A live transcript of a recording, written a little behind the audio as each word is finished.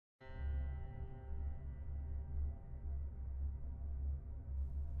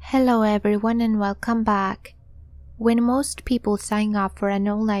Hello everyone and welcome back. When most people sign up for an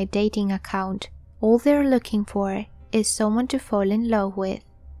online dating account, all they're looking for is someone to fall in love with.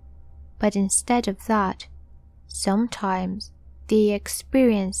 But instead of that, sometimes they're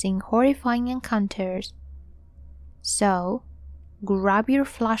experiencing horrifying encounters. So, grab your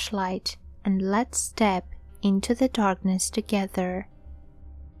flashlight and let's step into the darkness together.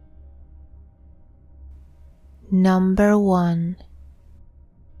 Number 1.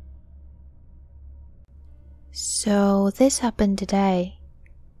 So this happened today.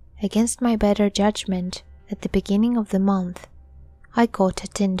 Against my better judgment, at the beginning of the month, I got a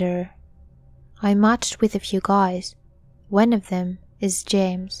Tinder. I matched with a few guys. One of them is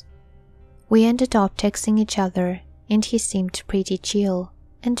James. We ended up texting each other and he seemed pretty chill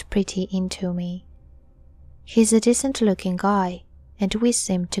and pretty into me. He's a decent looking guy and we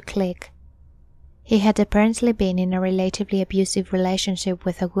seemed to click. He had apparently been in a relatively abusive relationship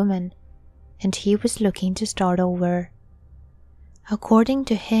with a woman, and he was looking to start over. According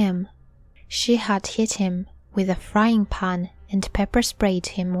to him, she had hit him with a frying pan and pepper sprayed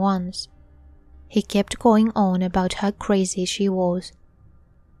him once. He kept going on about how crazy she was.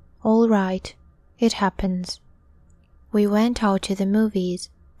 All right, it happens. We went out to the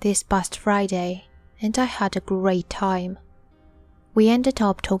movies this past Friday and I had a great time. We ended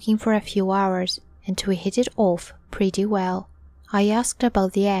up talking for a few hours and we hit it off pretty well. I asked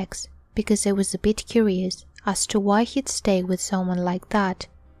about the ex because I was a bit curious as to why he'd stay with someone like that.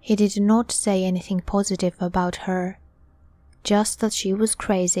 He did not say anything positive about her, just that she was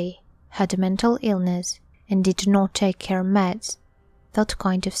crazy, had mental illness, and did not take her meds, that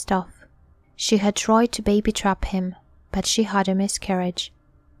kind of stuff. She had tried to baby trap him, but she had a miscarriage.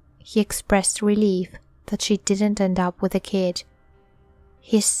 He expressed relief that she didn't end up with a kid.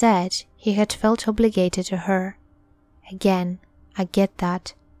 He said he had felt obligated to her. Again, I get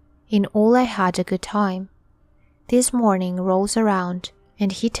that. In all, I had a good time. This morning rolls around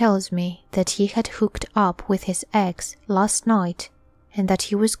and he tells me that he had hooked up with his ex last night and that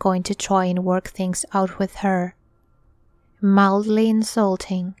he was going to try and work things out with her. Mildly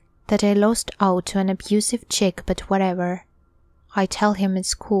insulting that I lost out to an abusive chick, but whatever. I tell him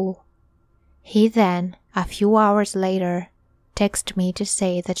it's cool. He then, a few hours later, texted me to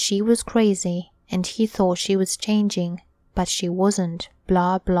say that she was crazy and he thought she was changing, but she wasn't,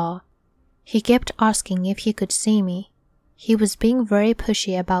 blah blah. He kept asking if he could see me. He was being very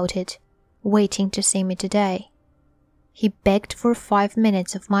pushy about it, waiting to see me today. He begged for 5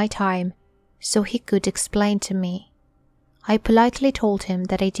 minutes of my time so he could explain to me. I politely told him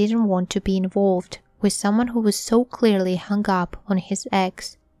that I didn't want to be involved with someone who was so clearly hung up on his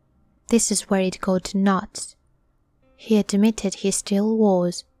ex. This is where it got nuts. He admitted he still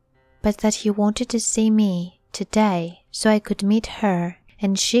was, but that he wanted to see me today so I could meet her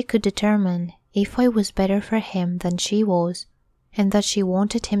and she could determine if I was better for him than she was, and that she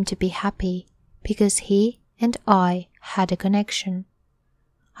wanted him to be happy because he and I had a connection.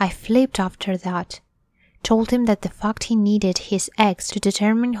 I flipped after that, told him that the fact he needed his ex to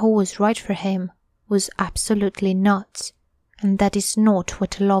determine who was right for him was absolutely nuts, and that is not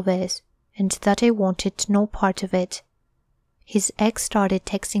what love is, and that I wanted no part of it. His ex started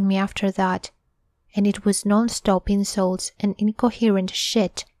texting me after that, and it was non-stop insults and incoherent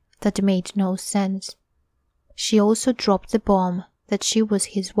shit that made no sense. She also dropped the bomb that she was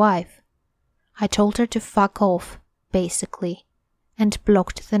his wife. I told her to fuck off, basically, and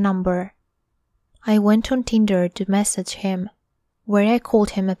blocked the number. I went on Tinder to message him, where I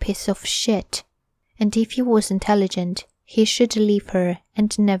called him a piece of shit, and if he was intelligent, he should leave her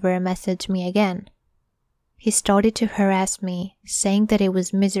and never message me again. He started to harass me, saying that I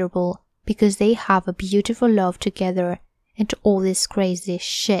was miserable because they have a beautiful love together and all this crazy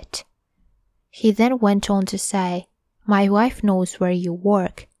shit. He then went on to say, "My wife knows where you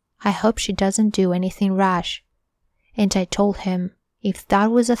work. I hope she doesn't do anything rash." And I told him if that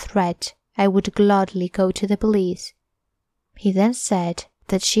was a threat, I would gladly go to the police. He then said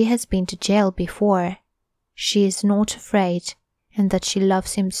that she has been to jail before. She is not afraid and that she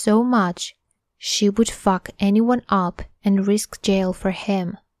loves him so much she would fuck anyone up and risk jail for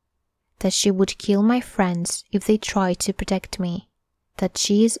him. That she would kill my friends if they tried to protect me. That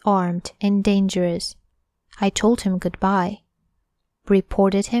she is armed and dangerous. I told him goodbye,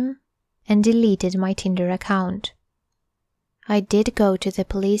 reported him, and deleted my Tinder account. I did go to the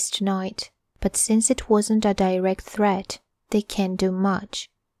police tonight, but since it wasn't a direct threat, they can't do much.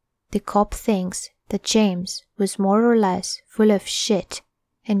 The cop thinks that James was more or less full of shit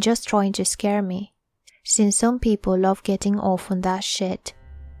and just trying to scare me, since some people love getting off on that shit.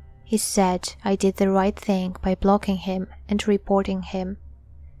 He said I did the right thing by blocking him and reporting him,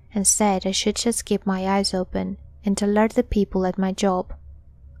 and said I should just keep my eyes open and alert the people at my job.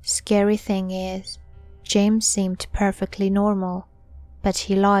 Scary thing is, James seemed perfectly normal, but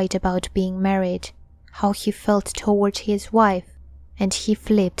he lied about being married, how he felt toward his wife, and he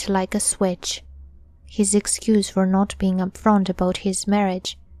flipped like a switch. His excuse for not being upfront about his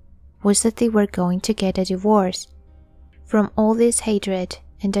marriage was that they were going to get a divorce. From all this hatred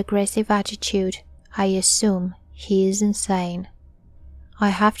and aggressive attitude, I assume he is insane. I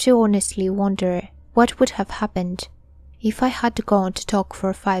have to honestly wonder what would have happened if I had gone to talk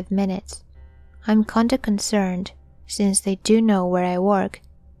for 5 minutes. I'm kinda concerned, since they do know where I work,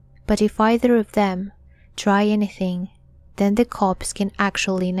 but if either of them try anything, then the cops can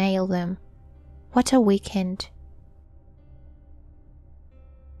actually nail them. What a weekend.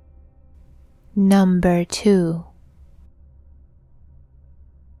 Number 2.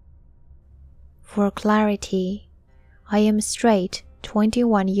 For clarity, I am a straight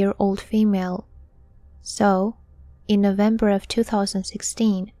 21-year-old female. So, in November of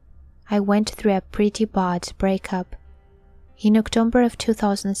 2016, I went through a pretty bad breakup. In October of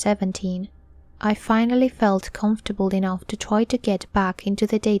 2017, I finally felt comfortable enough to try to get back into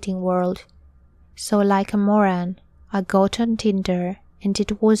the dating world. So like a moron, I got on Tinder, and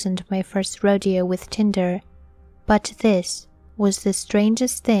it wasn't my first rodeo with Tinder, but this was the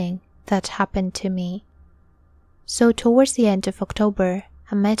strangest thing that happened to me. So towards the end of October,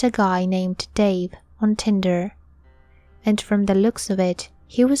 I met a guy named Dave on Tinder, and from the looks of it,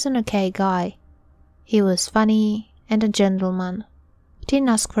 he was an okay guy. He was funny and a gentleman. Didn't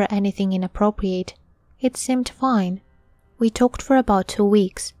ask for anything inappropriate. It seemed fine. We talked for about 2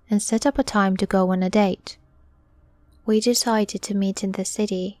 weeks and set up a time to go on a date. We decided to meet in the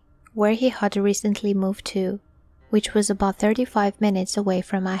city where he had recently moved to, which was about 35 minutes away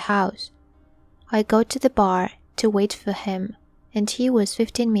from my house. I got to the bar to wait for him, and he was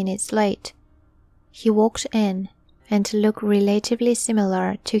 15 minutes late. He walked in and looked relatively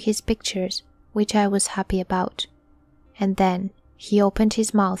similar to his pictures, which I was happy about. And then he opened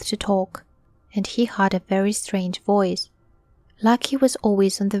his mouth to talk, and he had a very strange voice, like he was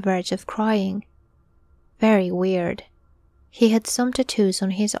always on the verge of crying. Very weird. He had some tattoos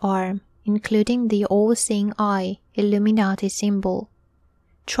on his arm, including the all-seeing eye Illuminati symbol.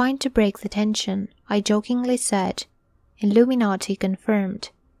 Trying to break the tension, I jokingly said, "Illuminati confirmed.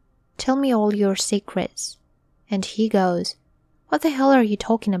 Tell me all your secrets." And he goes, "What the hell are you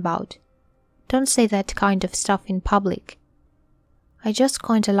talking about? Don't say that kind of stuff in public." I just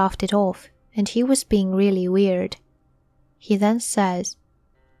kinda laughed it off, and he was being really weird. He then says,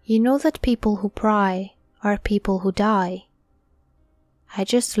 "You know that people who pry are people who die?" I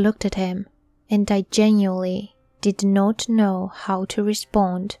just looked at him, and I genuinely did not know how to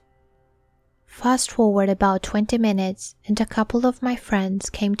respond. Fast forward about 20 minutes, and a couple of my friends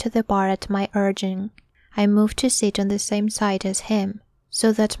came to the bar at my urging. I moved to sit on the same side as him,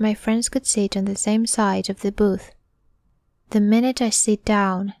 so that my friends could sit on the same side of the booth. The minute I sit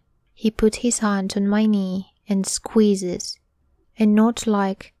down, he put his hand on my knee and squeezes, and not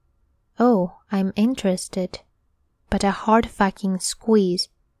like, "Oh, I'm interested," but a hard fucking squeeze.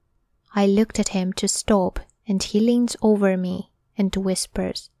 I looked at him to stop, and he leans over me and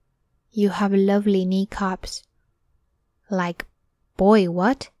whispers, "You have lovely kneecaps." Like, boy,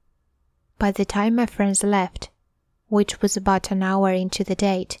 what? By the time my friends left, which was about an hour into the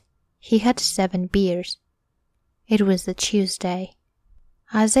date, he had 7 beers. It was a Tuesday.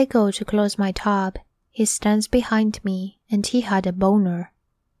 As I go to close my tab, he stands behind me and he had a boner.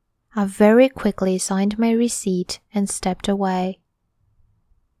 I very quickly signed my receipt and stepped away.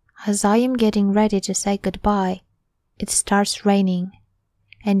 As I am getting ready to say goodbye, it starts raining,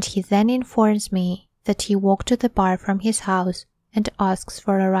 and he then informs me that he walked to the bar from his house and asks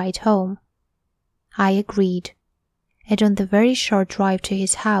for a ride home. I agreed, and on the very short drive to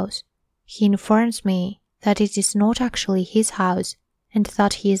his house, he informs me that it is not actually his house and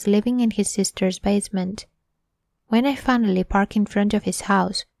that he is living in his sister's basement. When I finally park in front of his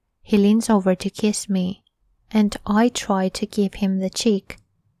house, he leans over to kiss me, and I try to give him the cheek.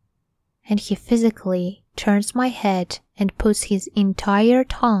 And he physically turns my head and puts his entire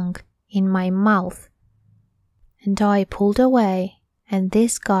tongue in my mouth. And I pulled away, and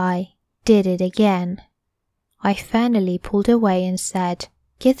this guy did it again. I finally pulled away and said,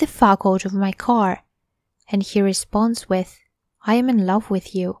 "Get the fuck out of my car." And he responds with, "I am in love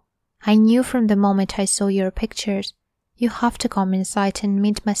with you. I knew from the moment I saw your pictures. You have to come inside and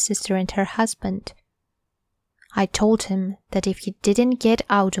meet my sister and her husband." I told him that if he didn't get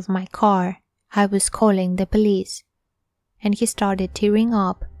out of my car, I was calling the police. And he started tearing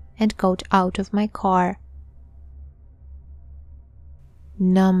up and got out of my car.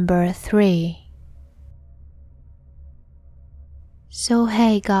 Number 3. So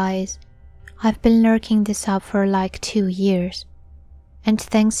hey guys, I've been lurking this up for like 2 years, and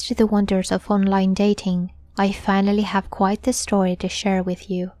thanks to the wonders of online dating, I finally have quite the story to share with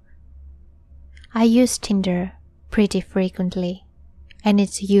you. I use Tinder pretty frequently, and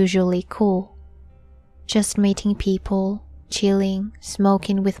it's usually cool. Just meeting people, chilling,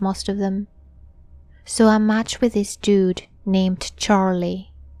 smoking with most of them. So I matched with this dude named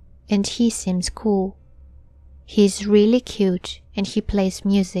Charlie, and he seems cool. He's really cute and he plays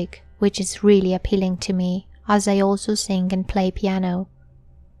music, which is really appealing to me, as I also sing and play piano.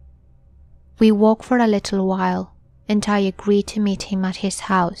 We walk for a little while and I agree to meet him at his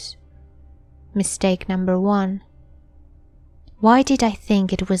house. Mistake number 1. Why did I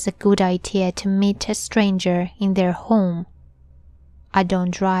think it was a good idea to meet a stranger in their home? I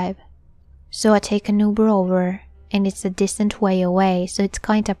don't drive, so I take an Uber over, and it's a decent way away, so it's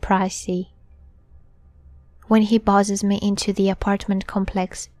kinda pricey. When he buzzes me into the apartment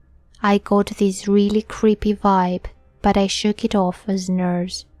complex, I got this really creepy vibe, but I shook it off as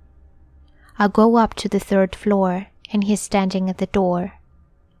nerves. I go up to the 3rd floor, and he's standing at the door.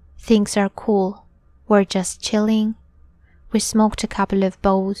 Things are cool, we're just chilling. We smoked a couple of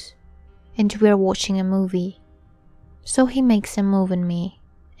bowls, and we're watching a movie. So he makes a move on me,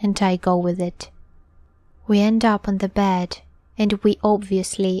 and I go with it. We end up on the bed, and we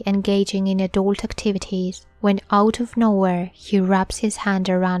obviously engaging in adult activities when out of nowhere he wraps his hand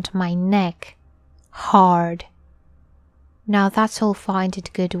around my neck. Hard. Now that's all fine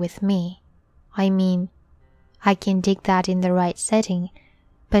and good with me. I mean, I can dig that in the right setting,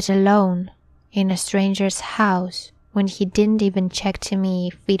 but alone, in a stranger's house, when he didn't even check to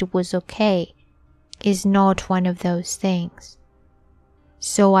me if it was okay, is not one of those things.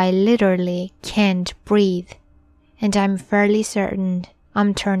 So I literally can't breathe, and I'm fairly certain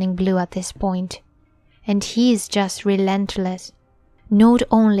I'm turning blue at this point, and he is just relentless. Not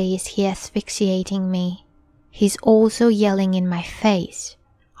only is he asphyxiating me, he's also yelling in my face,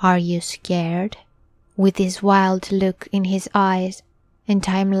 "Are you scared?" with this wild look in his eyes, and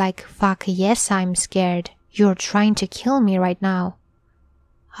I'm like, fuck yes I'm scared. You're trying to kill me right now.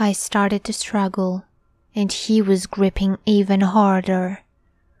 I started to struggle, and he was gripping even harder.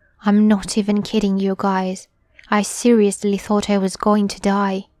 I'm not even kidding you guys. I seriously thought I was going to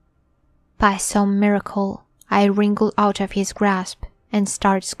die. By some miracle, I wriggle out of his grasp and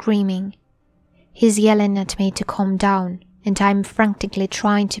start screaming. He's yelling at me to calm down, and I'm frantically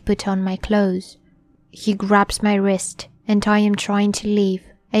trying to put on my clothes. He grabs my wrist, and I am trying to leave,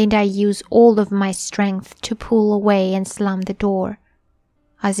 and I use all of my strength to pull away and slam the door.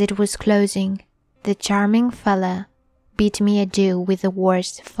 As it was closing, the charming fella beat me adieu with the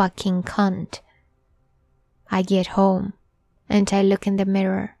worst fucking cunt. I get home, and I look in the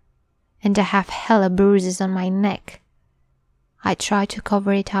mirror, and I have hella bruises on my neck. I try to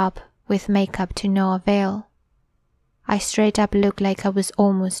cover it up with makeup to no avail. I straight up look like I was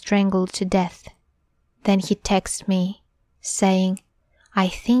almost strangled to death. Then he texts me, saying, "I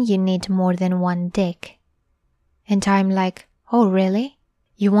think you need more than one dick." And I'm like, "Oh really?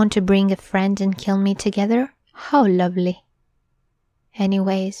 You want to bring a friend and kill me together? How lovely."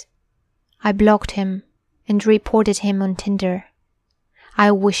 Anyways, I blocked him and reported him on Tinder.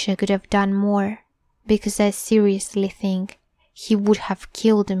 I wish I could have done more, because I seriously think he would have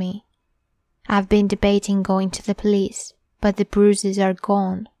killed me. I've been debating going to the police, but the bruises are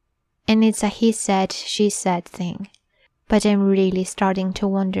gone, and it's a he said, she said thing. But I'm really starting to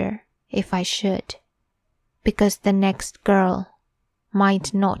wonder if I should, because the next girl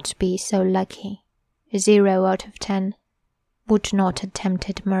might not be so lucky. 0 out of 10 would not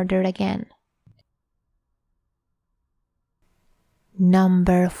attempted murder again.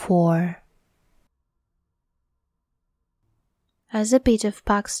 Number 4. As a bit of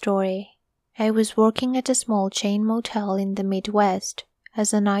backstory, I was working at a small chain motel in the Midwest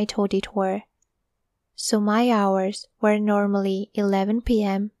as a night auditor. So my hours were normally 11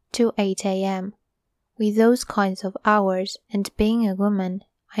 p.m. to 8 a.m. With those kinds of hours, and being a woman,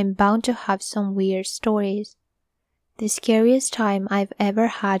 I'm bound to have some weird stories. The scariest time I've ever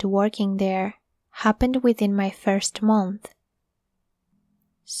had working there happened within my first month.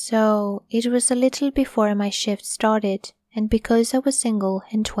 So it was a little before my shift started, and because I was single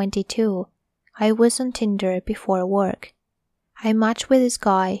and 22, I was on Tinder before work. I matched with this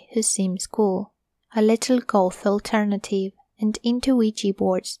guy who seems cool, a little goth alternative and into Ouija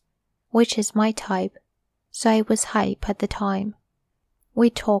boards, which is my type, so I was hype at the time. We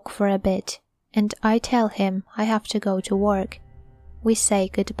talk for a bit, and I tell him I have to go to work. We say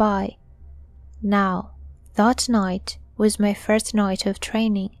goodbye. Now, that night was my first night of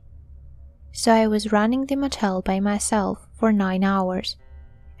training. So I was running the motel by myself for 9 hours.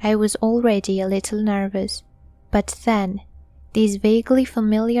 I was already a little nervous, but then this vaguely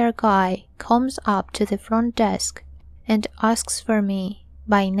familiar guy comes up to the front desk and asks for me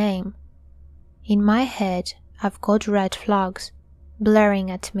by name. In my head, I've got red flags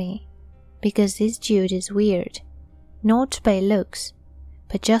blaring at me, because this dude is weird, not by looks,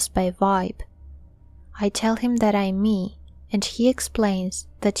 but just by vibe. I tell him that I'm me, and he explains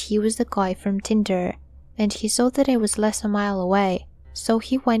that he was the guy from Tinder, and he saw that I was less a mile away, so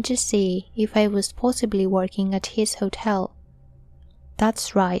he went to see if I was possibly working at his hotel.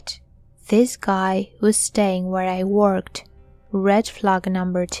 That's right, this guy was staying where I worked. Red flag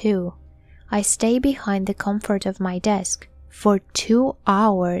number 2. I stay behind the comfort of my desk for 2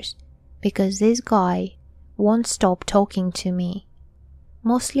 hours because this guy won't stop talking to me,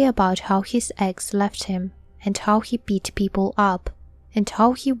 mostly about how his ex left him and how he beat people up and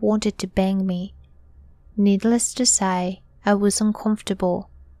how he wanted to bang me. Needless to say, I was uncomfortable.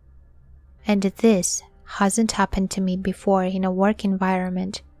 And this hasn't happened to me before in a work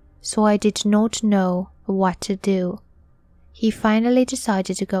environment, so I did not know what to do. He finally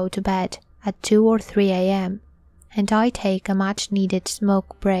decided to go to bed at 2 or 3 a.m., and I take a much-needed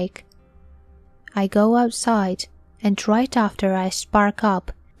smoke break. I go outside, and right after I spark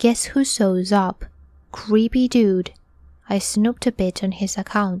up, guess who shows up? Creepy dude. I snooped a bit on his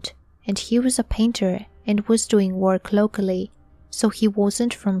account, and he was a painter and was doing work locally, so he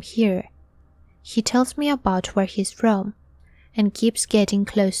wasn't from here. He tells me about where he's from, and keeps getting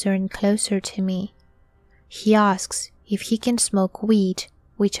closer and closer to me. He asks if he can smoke weed,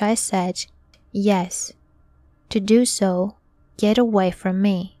 which I said, yes. To do so, get away from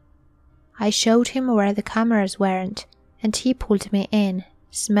me. I showed him where the cameras weren't, and he pulled me in,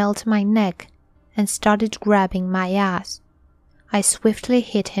 smelled my neck, and started grabbing my ass. I swiftly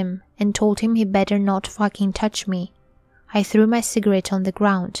hit him and told him he better not fucking touch me. I threw my cigarette on the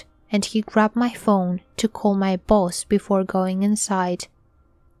ground, and he grabbed my phone to call my boss before going inside.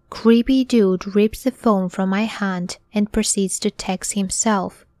 Creepy dude rips the phone from my hand and proceeds to text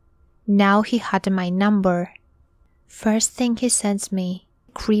himself. Now he had my number. First thing he sends me,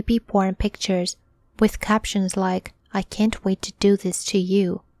 creepy porn pictures with captions like, I can't wait to do this to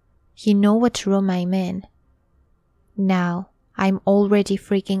you. You know what room I'm in. Now, I'm already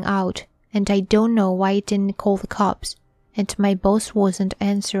freaking out, and I don't know why I didn't call the cops, and my boss wasn't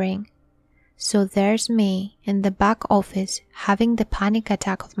answering. So there's me in the back office having the panic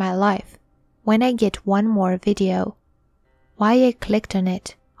attack of my life when I get one more video. Why I clicked on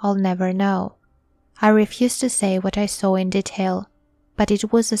it, I'll never know. I refuse to say what I saw in detail, but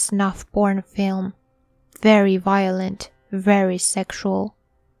it was a snuff porn film. Very violent, very sexual.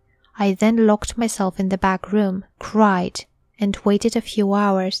 I then locked myself in the back room, cried, and waited a few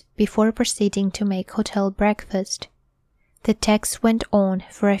hours before proceeding to make hotel breakfast. The text went on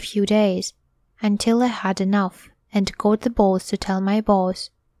for a few days, until I had enough and got the balls to tell my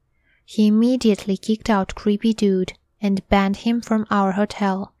boss. He immediately kicked out creepy dude and banned him from our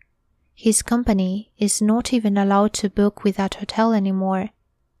hotel. His company is not even allowed to book with that hotel anymore.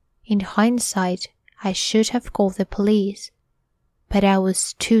 In hindsight, I should have called the police, but I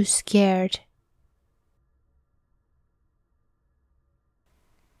was too scared.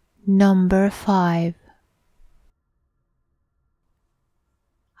 Number 5.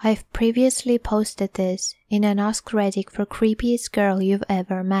 I've previously posted this in an Ask Reddit for creepiest girl you've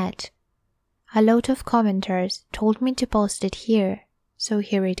ever met. A lot of commenters told me to post it here, so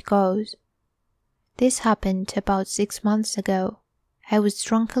here it goes. This happened about 6 months ago. I was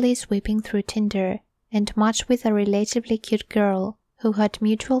drunkenly sweeping through Tinder and matched with a relatively cute girl who had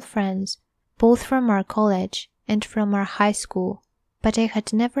mutual friends, both from our college and from our high school, but I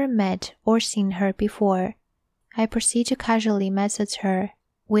had never met or seen her before. I proceed to casually message her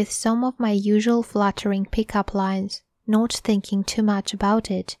with some of my usual flattering pickup lines, not thinking too much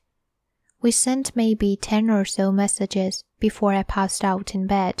about it. We sent maybe 10 or so messages before I passed out in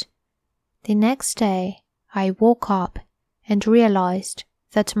bed. The next day, I woke up and realized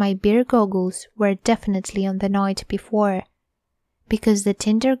that my beer goggles were definitely on the night before, because the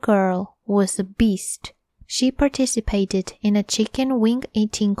Tinder girl was a beast. She participated in a chicken wing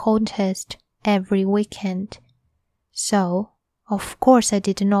eating contest every weekend. So, of course I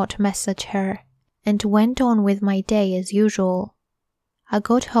did not message her, and went on with my day as usual. I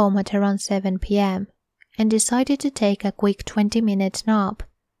got home at around 7 p.m. and decided to take a quick 20-minute nap.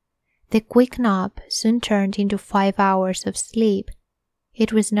 The quick nap soon turned into 5 hours of sleep.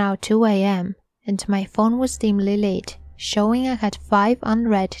 It was now 2 a.m. and my phone was dimly lit, showing I had 5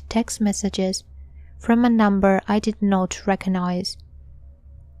 unread text messages from a number I did not recognize.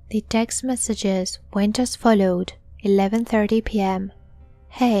 The text messages went as followed: 11:30 p.m.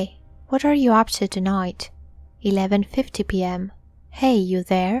 Hey, what are you up to tonight? 11:50 p.m. Hey, you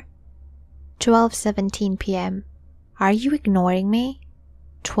there? 12:17 p.m. Are you ignoring me?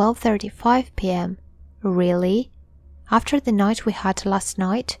 12:35 p.m. Really? After the night we had last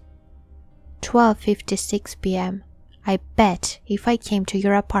night? 12:56 p.m. I bet if I came to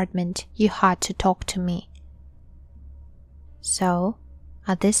your apartment you had to talk to me. So,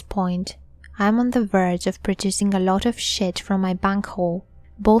 at this point, I'm on the verge of producing a lot of shit from my bank hole,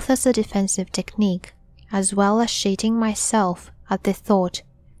 both as a defensive technique, as well as shitting myself at the thought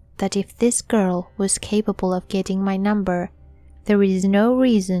that if this girl was capable of getting my number, there is no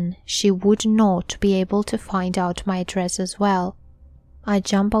reason she would not be able to find out my address as well. I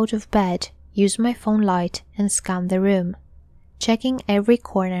jump out of bed, use my phone light and scan the room, checking every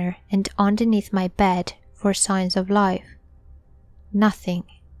corner and underneath my bed for signs of life. Nothing.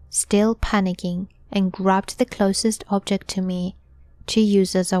 Still panicking, and grabbed the closest object to me to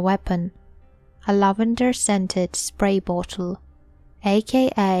use as a weapon, a lavender-scented spray bottle,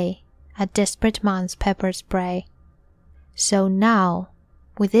 aka a desperate man's pepper spray. So now,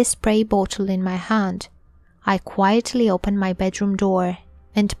 with this spray bottle in my hand, I quietly open my bedroom door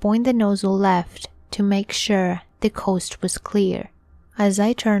and point the nozzle left to make sure the coast was clear. As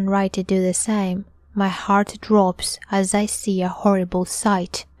I turn right to do the same, my heart drops as I see a horrible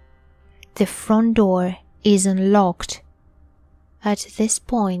sight. The front door is unlocked. At this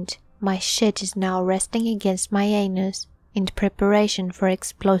point, my shit is now resting against my anus in preparation for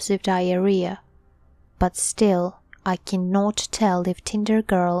explosive diarrhea. But still, I cannot tell if Tinder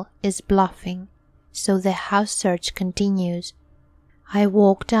girl is bluffing, so the house search continues. I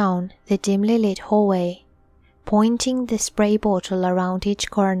walk down the dimly lit hallway, pointing the spray bottle around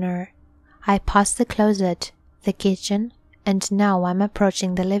each corner. I pass the closet, the kitchen, and now I'm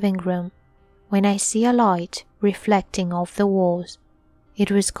approaching the living room, when I see a light reflecting off the walls.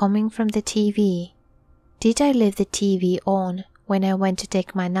 It was coming from the TV. Did I leave the TV on when I went to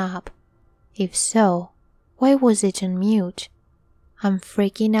take my nap? If so, why was it on mute? I'm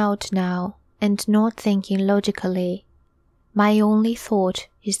freaking out now and not thinking logically. My only thought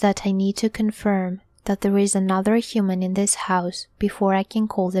is that I need to confirm that there is another human in this house before I can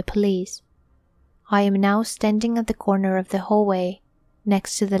call the police. I am now standing at the corner of the hallway,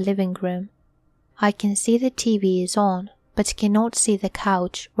 next to the living room. I can see the TV is on, but cannot see the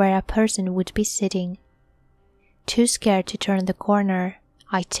couch where a person would be sitting. Too scared to turn the corner,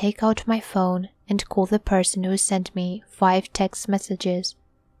 I take out my phone and call the person who sent me 5 text messages.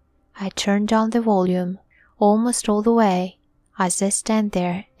 I turn down the volume almost all the way as I stand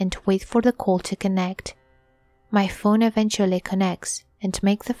there and wait for the call to connect. My phone eventually connects and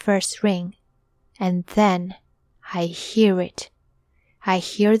makes the first ring, and then I hear it. I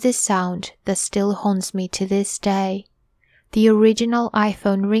hear the sound that still haunts me to this day, the original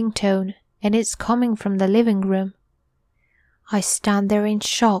iPhone ringtone, and it's coming from the living room. I stand there in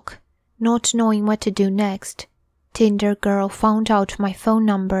shock, not knowing what to do next. Tinder girl found out my phone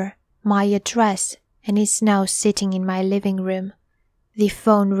number, my address, and is now sitting in my living room. The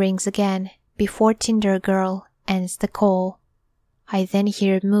phone rings again before Tinder girl ends the call. I then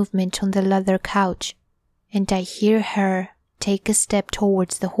hear movement on the leather couch, and I hear her take a step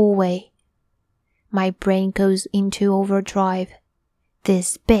towards the hallway. My brain goes into overdrive.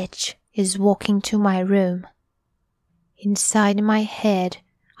 This bitch is walking to my room. Inside my head,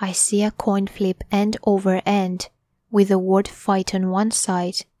 I see a coin flip end over end, with the word fight on one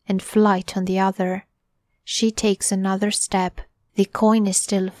side and flight on the other. She takes another step. The coin is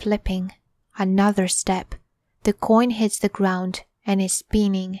still flipping. Another step. The coin hits the ground and is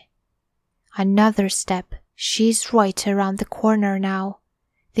spinning. Another step. She's right around the corner now.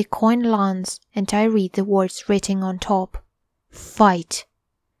 The coin lands and I read the words written on top. Fight.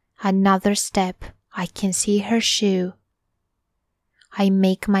 Another step. I can see her shoe. I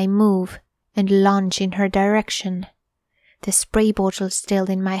make my move and lunge in her direction. The spray bottle still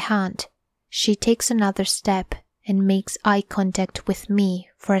in my hand. She takes another step and makes eye contact with me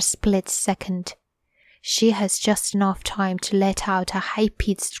for a split second. She has just enough time to let out a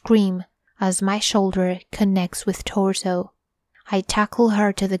high-pitched scream as my shoulder connects with torso. I tackle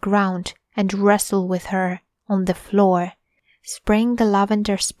her to the ground and wrestle with her on the floor, spraying the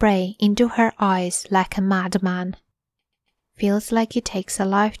lavender spray into her eyes like a madman. Feels like it takes a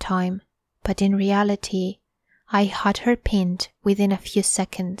lifetime, but in reality, I had her pinned within a few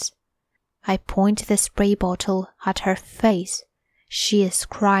seconds. I point the spray bottle at her face. She is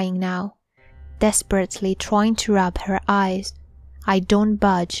crying now, desperately trying to rub her eyes. I don't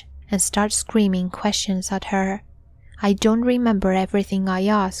budge and start screaming questions at her. I don't remember everything I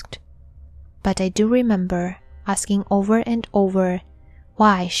asked, but I do remember asking over and over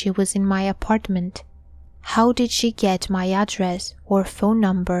why she was in my apartment. How did she get my address or phone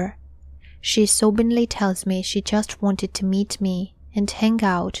number? She soberly tells me she just wanted to meet me and hang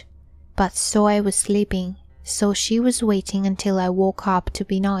out, but so I was sleeping, so she was waiting until I woke up to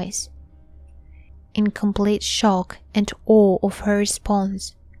be nice. In complete shock and awe of her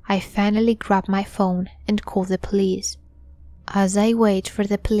response, I finally grab my phone and call the police. As I wait for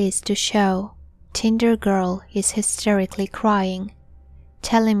the police to show, Tinder girl is hysterically crying,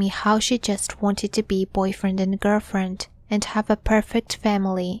 telling me how she just wanted to be boyfriend and girlfriend and have a perfect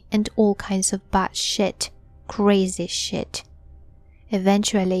family and all kinds of bad shit, crazy shit.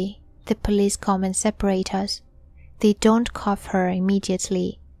 Eventually, the police come and separate us. They don't cuff her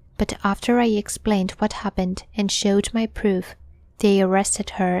immediately, but after I explained what happened and showed my proof, they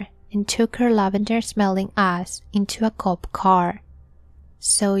arrested her and took her lavender-smelling ass into a cop car.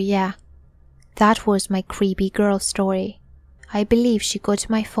 So yeah, that was my creepy girl story. I believe she got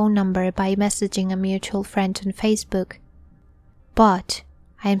my phone number by messaging a mutual friend on Facebook. But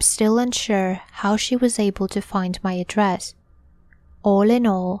I am still unsure how she was able to find my address. All in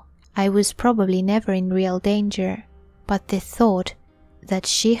all, I was probably never in real danger, but the thought that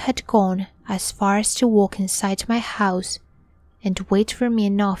she had gone as far as to walk inside my house and wait for me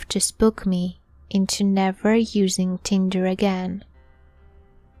enough to spook me into never using Tinder again.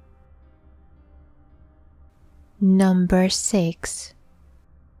 Number 6.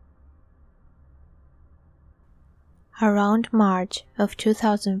 Around March of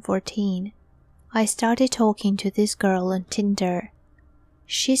 2014, I started talking to this girl on Tinder.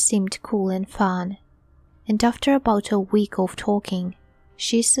 She seemed cool and fun, and after about a week of talking,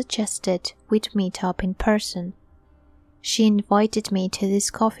 she suggested we'd meet up in person. She invited me to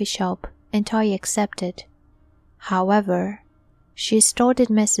this coffee shop and I accepted. However, she started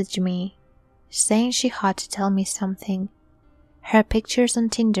messaging me, saying she had to tell me something. Her pictures on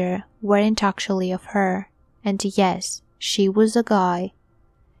Tinder weren't actually of her, and yes, she was a guy.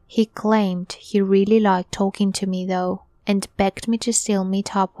 He claimed he really liked talking to me though, and begged me to still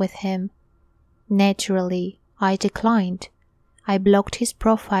meet up with him. Naturally, I declined. I blocked his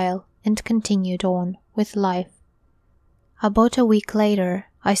profile and continued on with life. About a week later,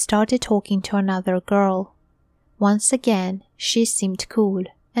 I started talking to another girl. Once again, she seemed cool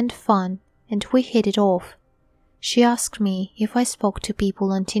and fun, and we hit it off. She asked me if I spoke to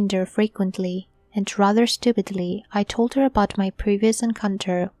people on Tinder frequently, and rather stupidly, I told her about my previous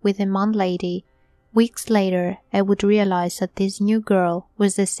encounter with a man lady. Weeks later, I would realize that this new girl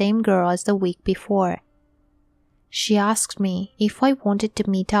was the same girl as the week before. She asked me if I wanted to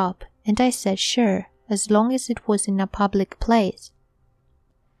meet up, and I said sure, as long as it was in a public place.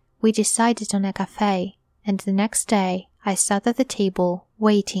 We decided on a cafe, and the next day I sat at the table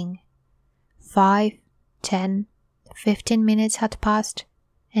waiting. 5, 10, 15 minutes had passed,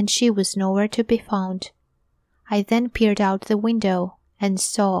 and she was nowhere to be found. I then peered out the window and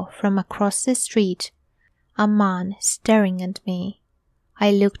saw from across the street a man staring at me.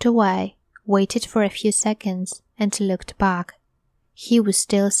 I looked away, waited for a few seconds, and looked back. He was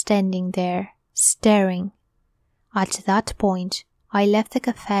still standing there, staring. At that point, I left the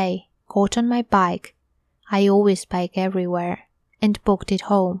cafe, got on my bike, I always bike everywhere, and booked it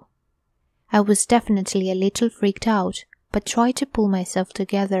home. I was definitely a little freaked out, but tried to pull myself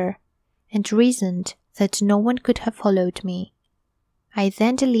together, and reasoned that no one could have followed me. I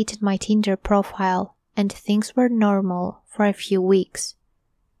then deleted my Tinder profile, and things were normal for a few weeks.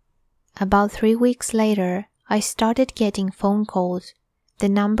 About 3 weeks later, I started getting phone calls. The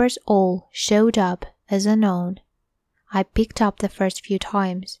numbers all showed up as unknown. I picked up the first few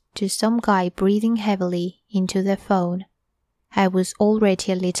times to some guy breathing heavily into the phone. I was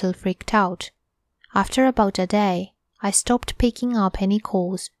already a little freaked out. After about a day, I stopped picking up any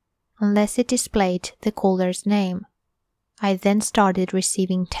calls, unless it displayed the caller's name. I then started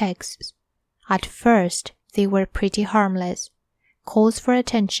receiving texts. At first, they were pretty harmless, calls for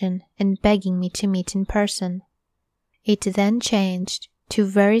attention and begging me to meet in person. It then changed to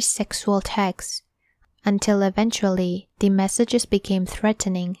very sexual texts, until eventually the messages became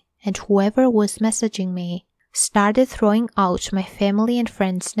threatening, and whoever was messaging me started throwing out my family and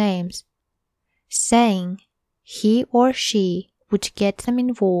friends' names, saying he or she would get them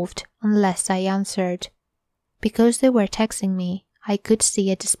involved unless I answered. Because they were texting me, I could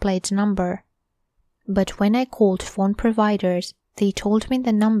see a displayed number. But when I called phone providers, they told me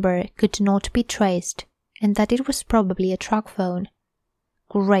the number could not be traced and that it was probably a truck phone.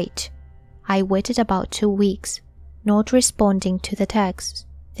 Great. I waited about 2 weeks, not responding to the texts.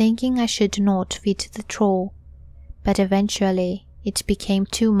 thinking I should not fit the troll, but eventually it became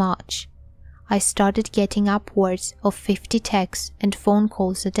too much. I started getting upwards of 50 texts and phone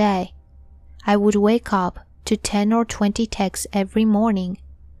calls a day. I would wake up to 10 or 20 texts every morning.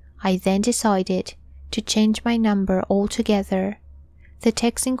 I then decided to change my number altogether. The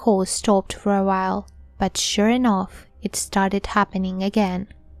texting calls stopped for a while, but sure enough, it started happening again.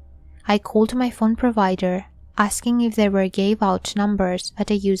 I called my phone provider asking if they were gave out numbers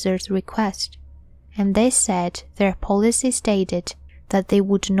at a user's request, and they said their policy stated that they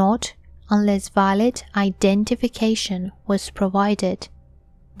would not unless valid identification was provided.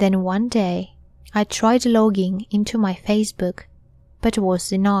 Then one day, I tried logging into my Facebook, but was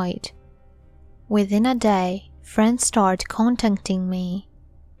denied. Within a day, friends started contacting me,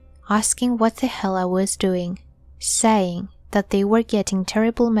 asking what the hell I was doing, saying that they were getting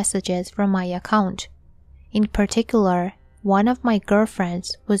terrible messages from my account. In particular, one of my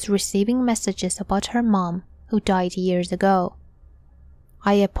girlfriends was receiving messages about her mom who died years ago.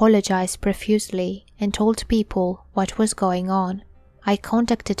 I apologized profusely and told people what was going on. I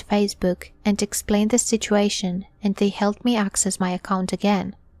contacted Facebook and explained the situation, and they helped me access my account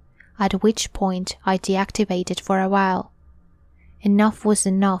again, at which point I deactivated for a while. Enough was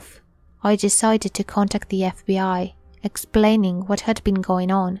enough. I decided to contact the FBI, explaining what had been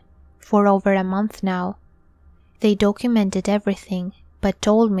going on for over a month now. They documented everything, but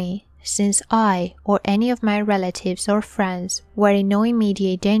told me since I or any of my relatives or friends were in no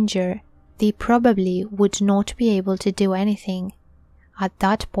immediate danger, they probably would not be able to do anything. At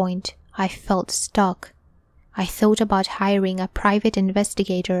that point, I felt stuck. I thought about hiring a private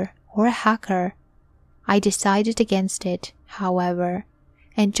investigator or a hacker. I decided against it, however,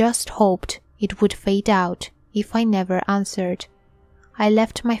 and just hoped it would fade out if I never answered. I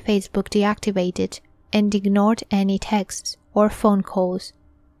left my Facebook deactivated and ignored any texts or phone calls.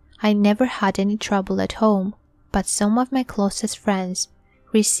 I never had any trouble at home, but some of my closest friends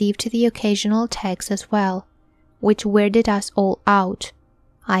received the occasional text as well, which weirded us all out.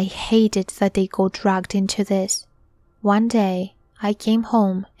 I hated that they got dragged into this. One day, I came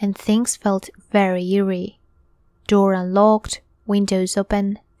home and things felt very eerie. Door unlocked, windows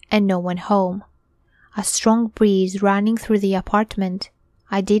open, and no one home. A strong breeze running through the apartment.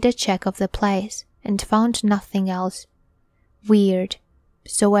 I did a check of the place and found nothing else. Weird.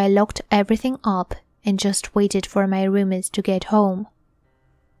 So I locked everything up and just waited for my roommates to get home.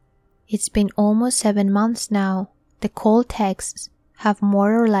 It's been almost 7 months now. The call texts have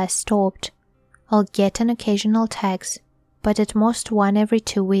more or less stopped. I'll get an occasional text, but at most one every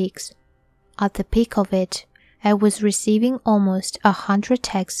 2 weeks. At the peak of it, I was receiving almost 100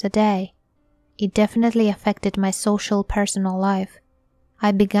 texts a day. It definitely affected my social personal life.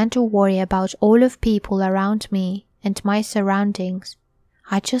 I began to worry about all of people around me and my surroundings.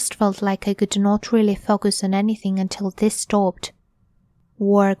 I just felt like I could not really focus on anything until this stopped.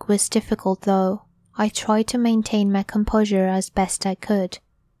 Work was difficult though. I tried to maintain my composure as best I could.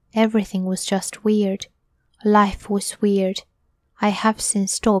 Everything was just weird. Life was weird. I have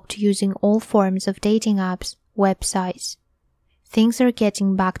since stopped using all forms of dating apps, websites. Things are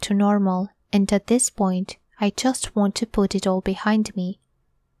getting back to normal, and at this point, I just want to put it all behind me.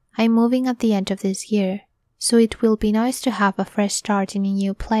 I'm moving at the end of this year, so it will be nice to have a fresh start in a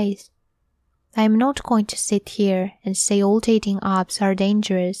new place. I'm not going to sit here and say all dating apps are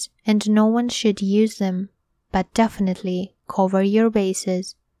dangerous and no one should use them, but definitely cover your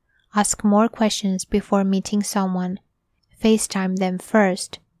bases. Ask more questions before meeting someone. FaceTime them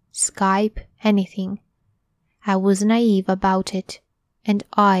first, Skype, anything. I was naive about it, and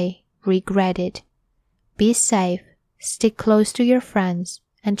I regret it. Be safe, stick close to your friends,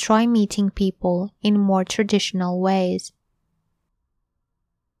 and try meeting people in more traditional ways.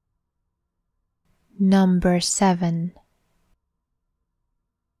 Number 7.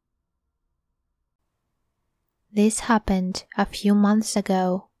 This happened a few months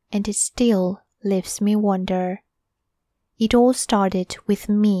ago, and it still leaves me wonder. It all started with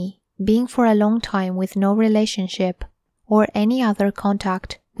me being for a long time with no relationship or any other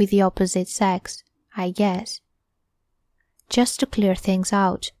contact with the opposite sex, I guess. Just to clear things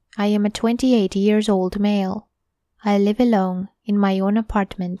out, I am a 28 years old male. I live alone in my own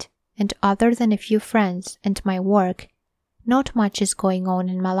apartment, and other than a few friends and my work, not much is going on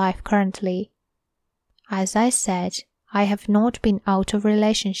in my life currently. As I said, I have not been out of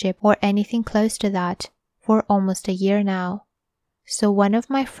relationship or anything close to that for almost a year now. So one of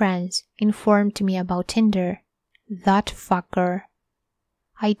my friends informed me about Tinder. That fucker.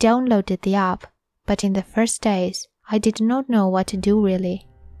 I downloaded the app, but in the first days, I did not know what to do really.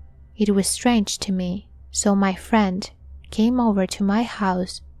 It was strange to me, so my friend came over to my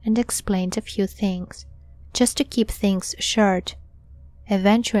house and explained a few things, just to keep things short.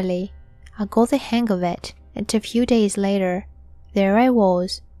 Eventually, I got the hang of it, and a few days later, there I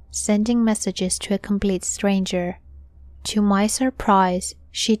was, sending messages to a complete stranger. To my surprise,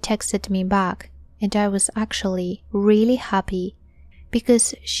 she texted me back, and I was actually really happy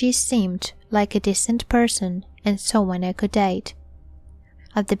because she seemed like a decent person and someone I could date.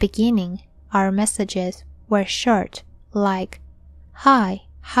 At the beginning, our messages were short, like, "Hi,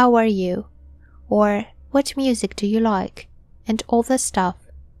 how are you?" or "What music do you like?" and all the stuff,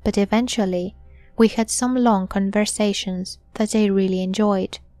 but eventually we had some long conversations that I really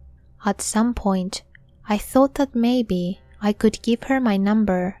enjoyed. At some point, I thought that maybe I could give her my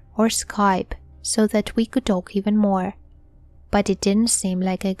number or Skype so that we could talk even more, but it didn't seem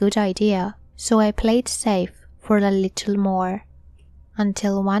like a good idea, so I played safe for a little more.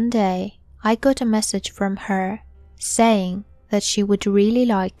 Until one day, I got a message from her saying that she would really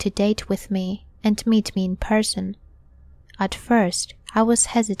like to date with me and meet me in person. At first, I was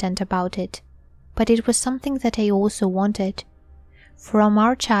hesitant about it, but it was something that I also wanted. From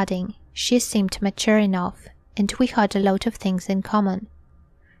our chatting, she seemed mature enough, and we had a lot of things in common.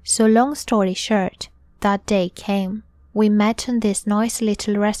 So long story short, that day came. We met in this nice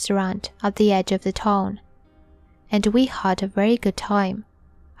little restaurant at the edge of the town, and we had a very good time.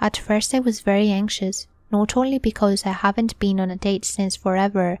 At first I was very anxious, not only because I haven't been on a date since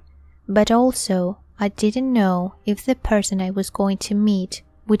forever, but also I didn't know if the person I was going to meet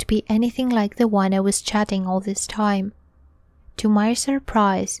would be anything like the one I was chatting all this time. To my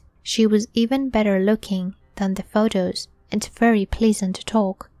surprise, she was even better looking than the photos and very pleasant to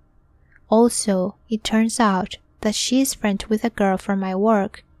talk. Also, it turns out that she is friends with a girl from my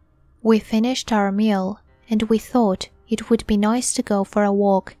work. We finished our meal and we thought it would be nice to go for a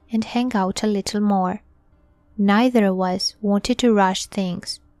walk and hang out a little more. Neither of us wanted to rush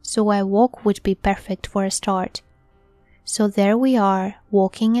things, so a walk would be perfect for a start. So there we are,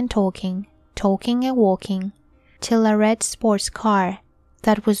 walking and talking, talking and walking, till a red sports car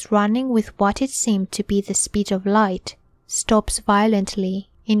that was running with what it seemed to be the speed of light stops violently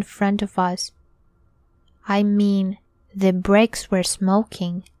in front of us. I mean, the brakes were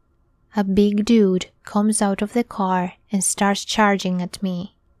smoking. A big dude comes out of the car and starts charging at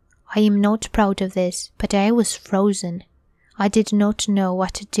me. I am not proud of this, but I was frozen. I did not know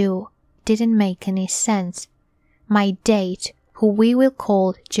what to do. It didn't make any sense. My date, who we will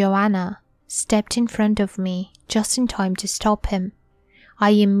call Joanna, stepped in front of me just in time to stop him.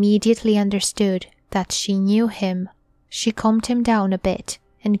 I immediately understood that she knew him. She calmed him down a bit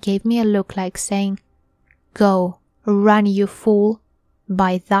and gave me a look like saying, "Go, run, you fool."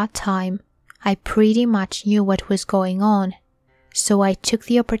 By that time, I pretty much knew what was going on, so I took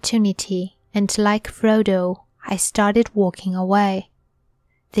the opportunity and like Frodo, I started walking away.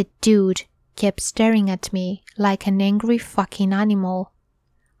 The dude kept staring at me like an angry fucking animal.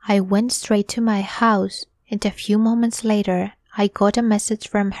 I went straight to my house, and a few moments later I got a message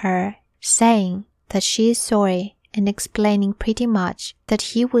from her saying that she is sorry and explaining pretty much that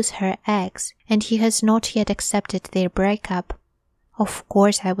he was her ex and he has not yet accepted their breakup. Of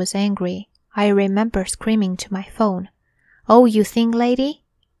course I was angry. I remember screaming to my phone, "Oh, you think, lady?"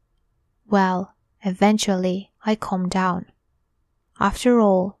 Well, eventually I calmed down. After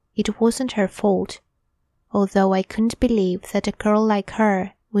all, it wasn't her fault, although I couldn't believe that a girl like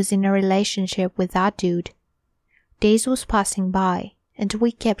her was in a relationship with that dude. Days was passing by, and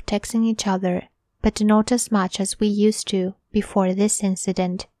we kept texting each other, but not as much as we used to before this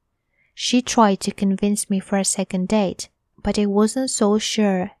incident. She tried to convince me for a second date, but I wasn't so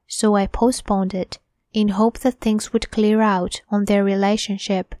sure, so I postponed it, in hope that things would clear out on their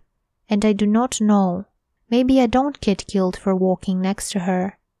relationship. And I do not know, maybe I don't get killed for walking next to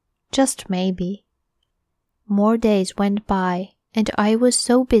her. Just maybe. More days went by, and I was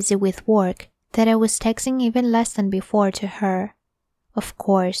so busy with work that I was texting even less than before to her. Of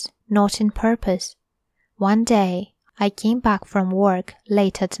course, not on purpose. One day, I came back from work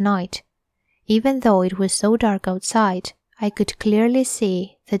late at night. Even though it was so dark outside, I could clearly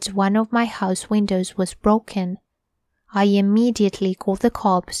see that one of my house windows was broken. I immediately called the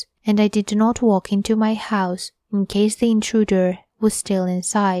cops, and I did not walk into my house in case the intruder was still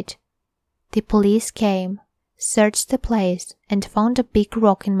inside. The police came, searched the place, and found a big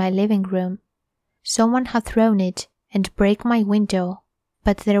rock in my living room. Someone had thrown it and broke my window,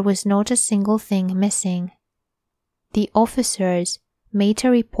 but there was not a single thing missing. The officers made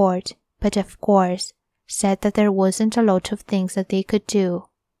a report, but of course said that there wasn't a lot of things that they could do.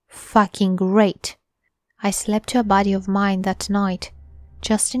 Fucking great! I slept to a buddy of mine that night,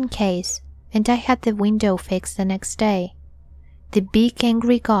 just in case, and I had the window fixed the next day. The big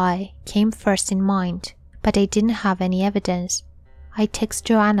angry guy came first in mind, but I didn't have any evidence. I text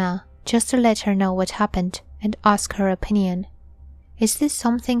Joanna just to let her know what happened and ask her opinion. Is this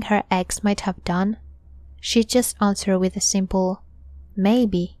something her ex might have done? She just answered with a simple,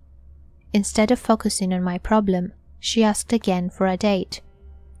 maybe. Instead of focusing on my problem, she asked again for a date.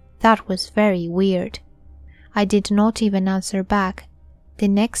 That was very weird. I did not even answer back. The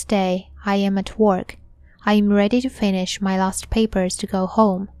next day, I am at work. I am ready to finish my last papers to go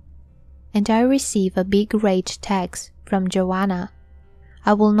home. And I receive a big rage text from Joanna.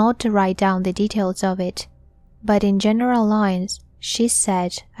 I will not write down the details of it, but in general lines, she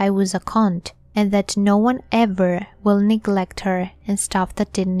said I was a cunt and that no one ever will neglect her and stuff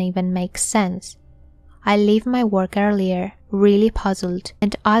that didn't even make sense. I leave my work earlier, really puzzled,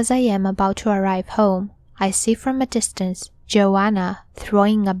 and as I am about to arrive home, I see from a distance Joanna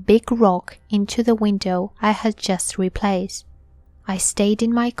throwing a big rock into the window I had just replaced. I stayed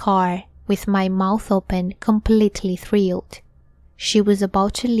in my car with my mouth open, completely thrilled. She was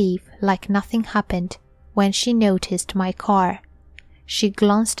about to leave like nothing happened when she noticed my car. She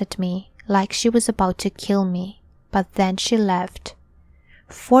glanced at me like she was about to kill me, but then she left.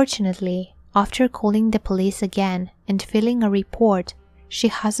 Fortunately, after calling the police again and filling a report, she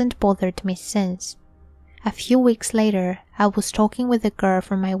hasn't bothered me since. A few weeks later, I was talking with a girl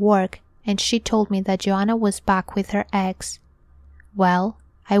from my work and she told me that Joanna was back with her ex. Well,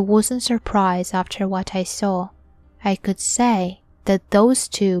 I wasn't surprised after what I saw. I could say that those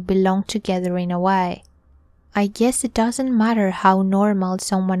two belong together in a way. I guess it doesn't matter how normal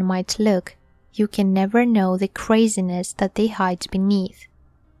someone might look, you can never know the craziness that they hide beneath.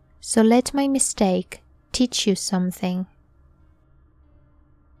 So let my mistake teach you something.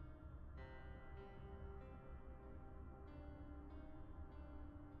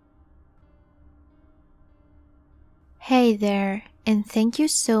 Hey there, and thank you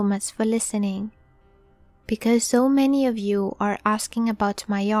so much for listening. Because so many of you are asking about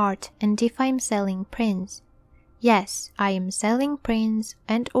my art and if I'm selling prints. Yes, I am selling prints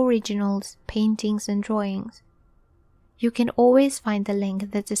and originals, paintings and drawings. You can always find the link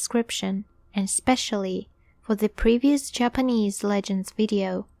in the description, and especially for the previous Japanese Legends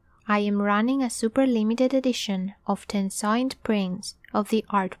video, I am running a super limited edition of 10 signed prints of the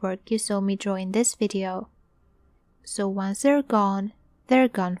artwork you saw me draw in this video. So once they're gone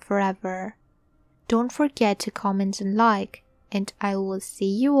forever. Don't forget to comment and like, and I will see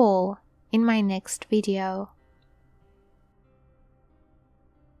you all in my next video.